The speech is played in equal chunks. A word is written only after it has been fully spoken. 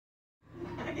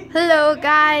Hello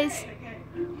guys,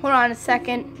 hold on a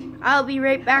second. I'll be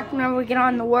right back whenever we get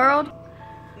on the world.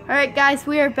 Alright guys,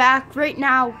 we are back. Right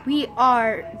now we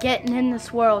are getting in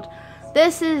this world.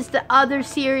 This is the other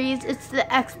series. It's the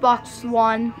Xbox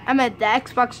One. I'm at the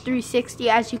Xbox 360,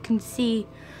 as you can see.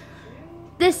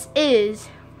 This is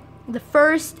the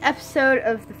first episode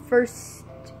of the first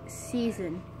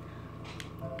season.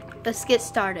 Let's get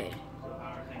started.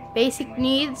 Basic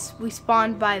needs, we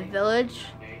spawned by a village.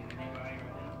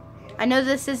 I know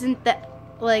this isn't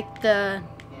the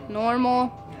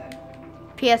normal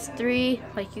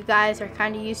PS3 like you guys are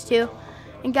kind of used to.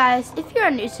 And guys, if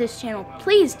you're new to this channel,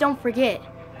 please don't forget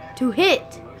to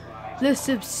hit the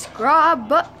subscribe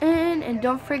button and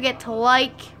don't forget to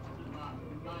like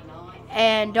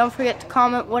and don't forget to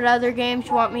comment what other games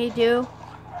you want me to do.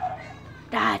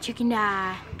 Die, chicken,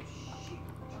 die.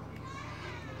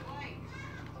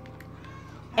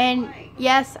 And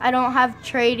yes, I don't have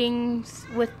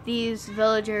tradings with these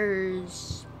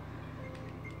villagers.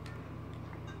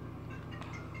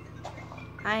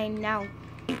 I know.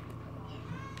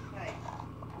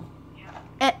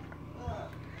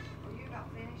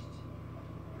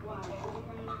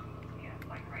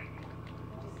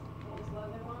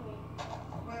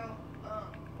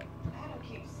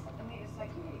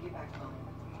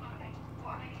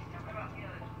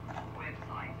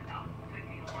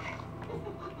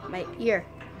 My ear.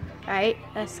 Alright,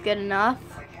 that's good enough.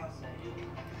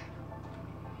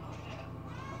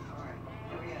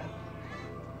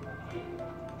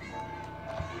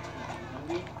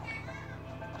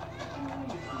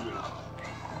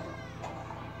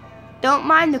 Don't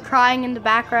mind the crying in the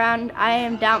background. I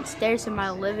am downstairs in my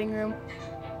living room.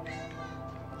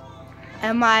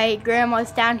 And my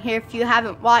grandma's down here. If you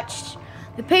haven't watched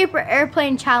the Paper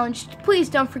Airplane Challenge, please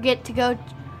don't forget to go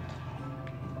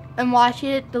and watch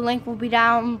it. The link will be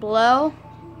down below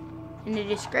in the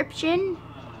description.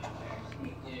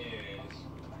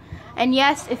 And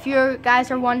yes, if you guys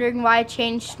are wondering why I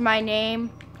changed my name,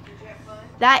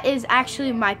 that is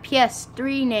actually my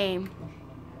PS3 name.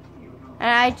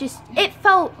 And it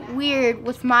felt weird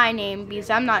with my name because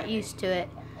I'm not used to it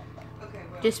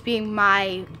just being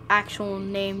my actual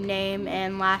name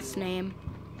and last name.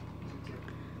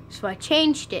 So I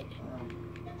changed it.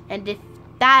 And if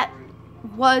that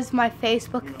was my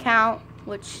Facebook account,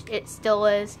 which it still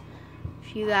is,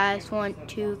 if you guys want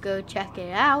to go check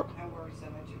it out.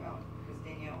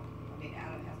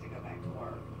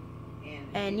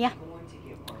 And yeah,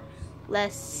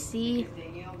 let's see.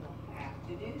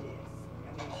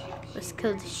 Let's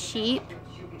kill the sheep.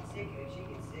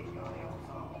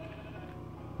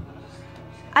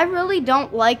 I really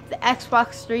don't like the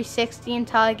Xbox 360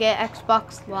 until I get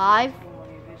Xbox Live,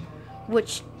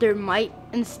 which there might,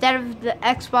 instead of the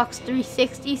Xbox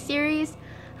 360 series,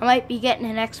 I might be getting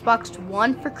an Xbox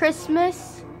One for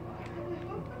Christmas.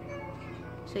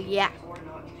 So yeah.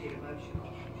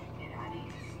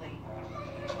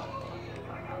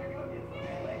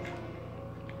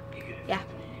 Yeah.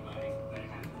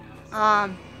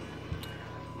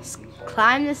 Let's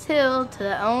climb this hill to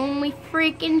the only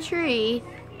freaking tree,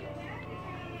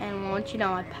 and won't you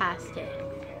know I passed it.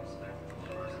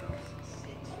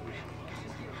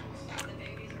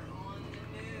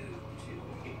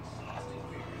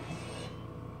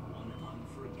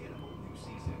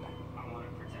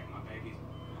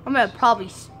 I'm gonna probably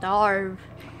starve.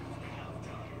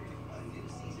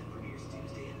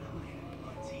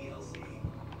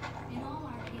 In all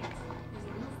our kids, there's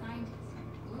a little scientist,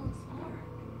 a little explorer,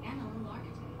 and a little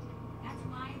architect. That's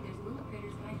why there's Little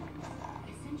Critters Vitamins,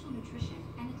 essential nutrition,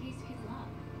 and a taste kids love.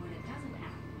 What it doesn't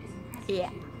have is impressive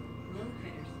too. Little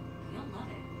Critters, you'll love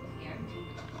it,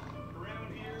 guaranteed. Around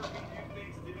here, we do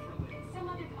things differently. Some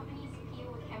other companies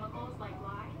peel with chemicals like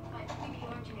lye, but we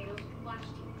peel our tomatoes with flash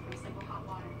tea from simple hot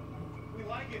water. We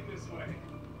like it this way.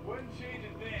 Wouldn't change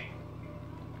a thing.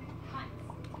 Hunt.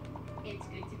 It's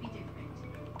good to be different.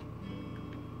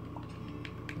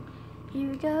 Here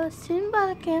we go, sitting by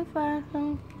the campfire,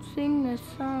 sing this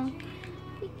song.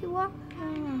 We can walk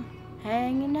around,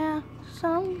 hanging out,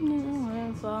 something new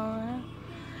and falling out.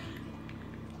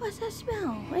 What's that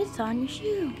smell? It's on your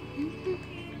shoe.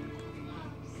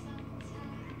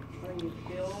 Are you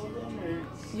building or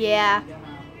Yeah.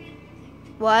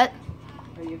 What?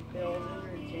 Are you building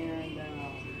or tearing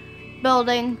down?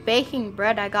 Building. Baking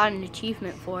bread I got an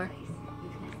achievement for.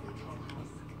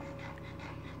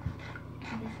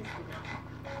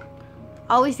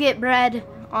 Always get bread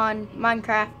on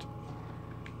Minecraft.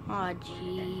 Aw,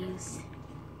 jeez.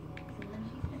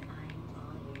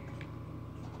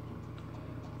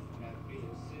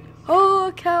 Oh,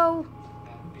 a cow.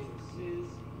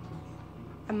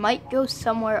 I might go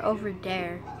somewhere over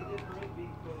there.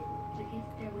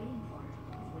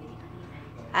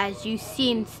 as you've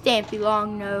seen Stampy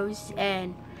Longnose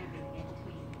and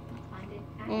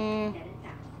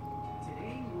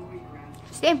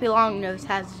Stampy Longnose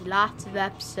has lots of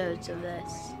episodes of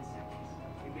this.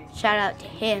 Shout out to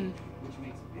him.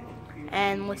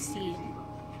 And let's see.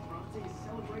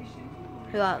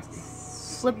 Who else?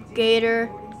 Slipgator.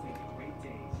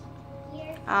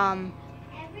 I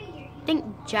think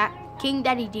King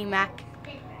Daddy D-Mac.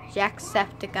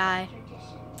 Jacksepticeye.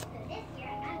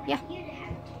 Yeah.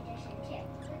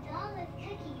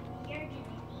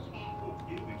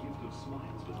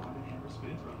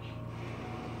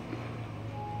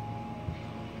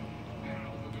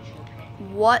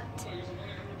 What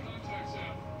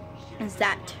is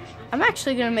that? I'm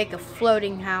actually gonna make a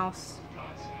floating house.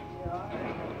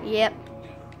 Yep.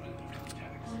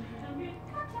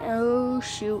 Oh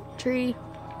shoot, tree.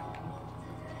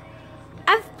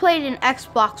 I've played in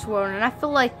Xbox World and I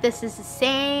feel like this is the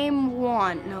same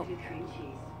one. Nope.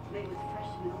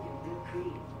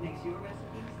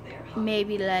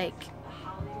 Maybe like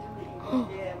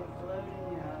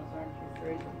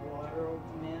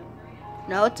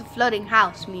no, it's a floating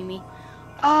house, Mimi.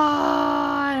 Oh,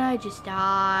 and I just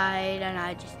died, and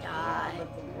I just died.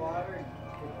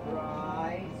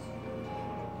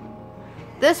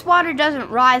 This water doesn't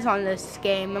rise on this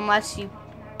game unless you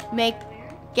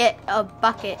get a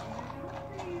bucket.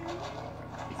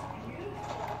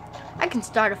 I can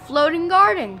start a floating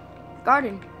garden. I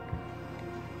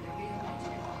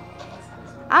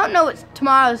don't know what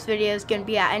tomorrow's video is going to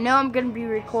be at. I know I'm going to be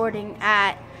recording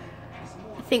at,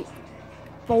 I think,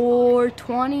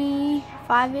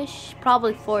 4:25-ish,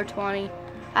 probably 4:20.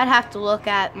 I'd have to look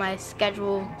at my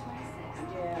schedule.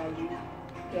 Yeah, you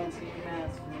can't be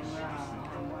messing around. I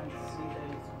want to see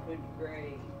those good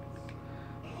grades.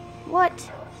 What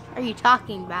are you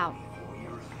talking about?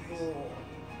 Cool.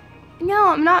 No,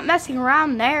 I'm not messing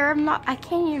around there. I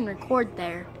can't even record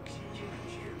there.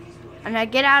 And I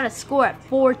get out of school at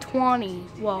 4:20.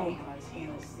 Whoa. I was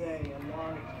going to say, a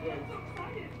lot of kids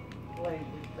play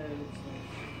with those in school.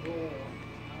 I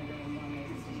don't want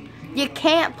to see. You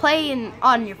can't play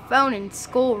on your phone in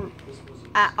school,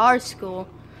 at our school,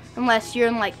 unless you're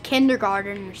in like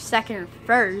kindergarten or second or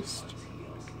first.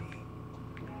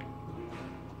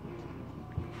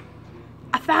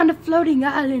 I found a floating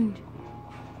island.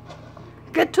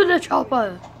 Get to the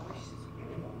chopper.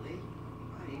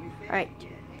 Alright.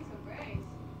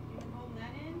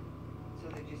 So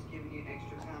they're just giving you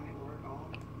extra time at work off?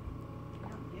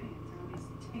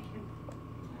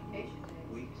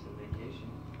 Weeks of vacation.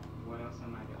 What else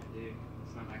am I gonna do?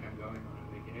 It's not like I'm going on a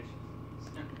vacation.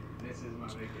 This is my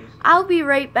vacation. I'll be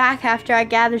right back after I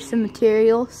gather some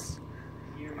materials.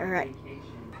 Alright.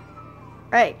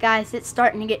 Alright guys, it's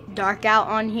starting to get dark out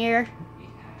on here.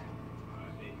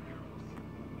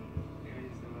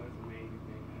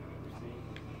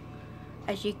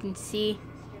 As you can see,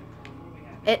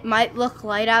 it might look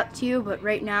light out to you, but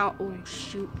right now, oh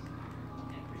shoot.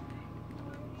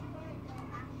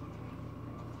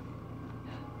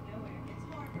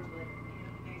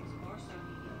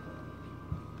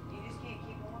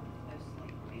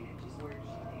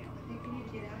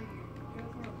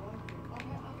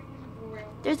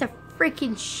 There's a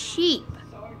freaking sheep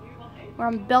where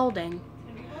I'm building.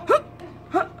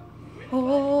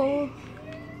 Oh.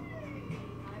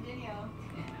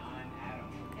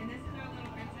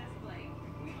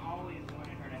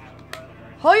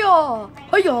 Hiya!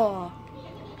 Hiya!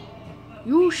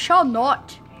 You shall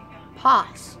not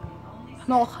pass.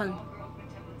 Knochen.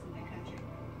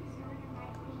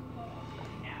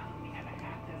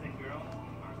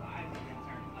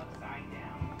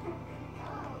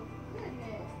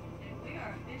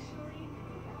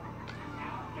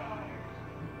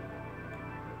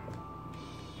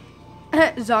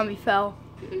 Zombie fell.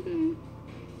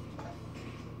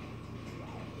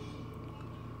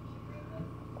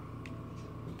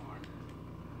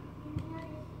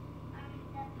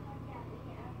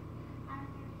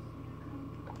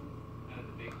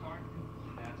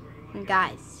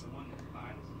 Guys,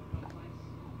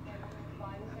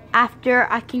 after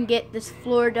I can get this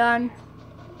floor done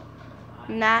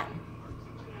and that,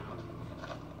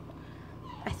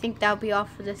 I think that'll be all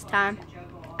for this time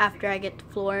after I get the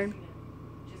floor in.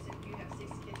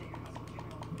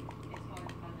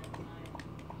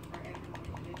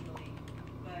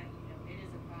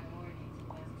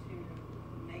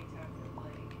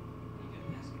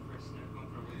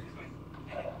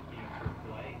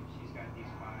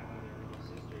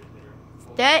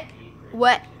 That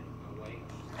what?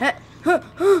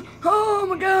 Oh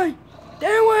my god!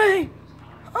 Stay away!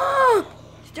 Oh!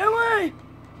 Stay away!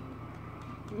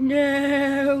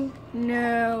 No,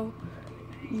 no.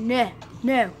 No.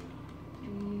 No.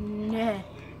 No.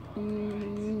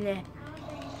 No.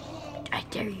 I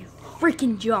dare you.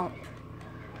 Freaking jump.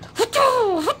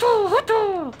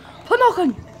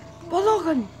 Panokan.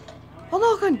 Panokan.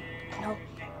 Panokan. No.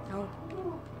 No.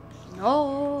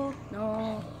 No.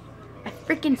 No. I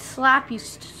freaking slap you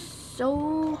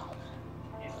so.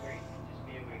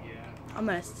 I'm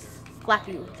gonna slap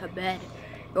you to bed.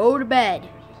 Go to bed.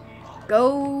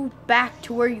 Go back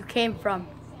to where you came from.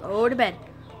 Go to bed.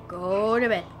 Go to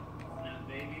bed.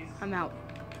 I'm out.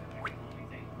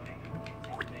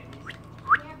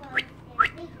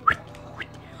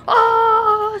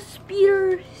 Oh,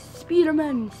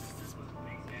 Spiderman.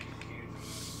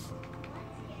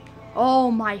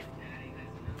 Oh my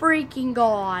freaking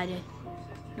God.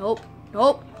 Nope.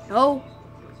 Nope. No.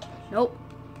 Nope.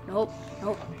 Nope.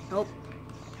 Nope. Nope.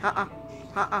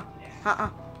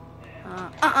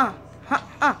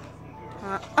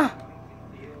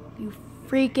 You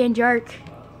freaking jerk.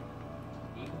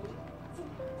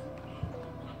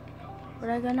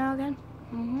 Where'd I go now again?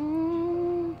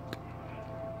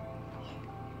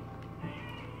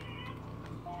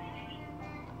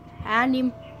 Hand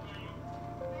him.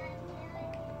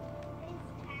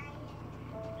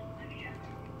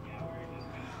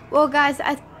 Well, guys,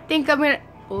 I think I'm gonna.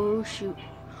 Oh shoot.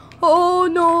 Oh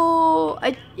no.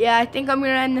 I think I'm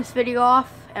gonna end this video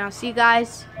off, and I'll see you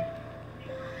guys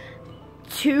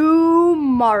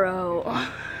tomorrow.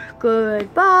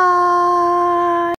 Goodbye.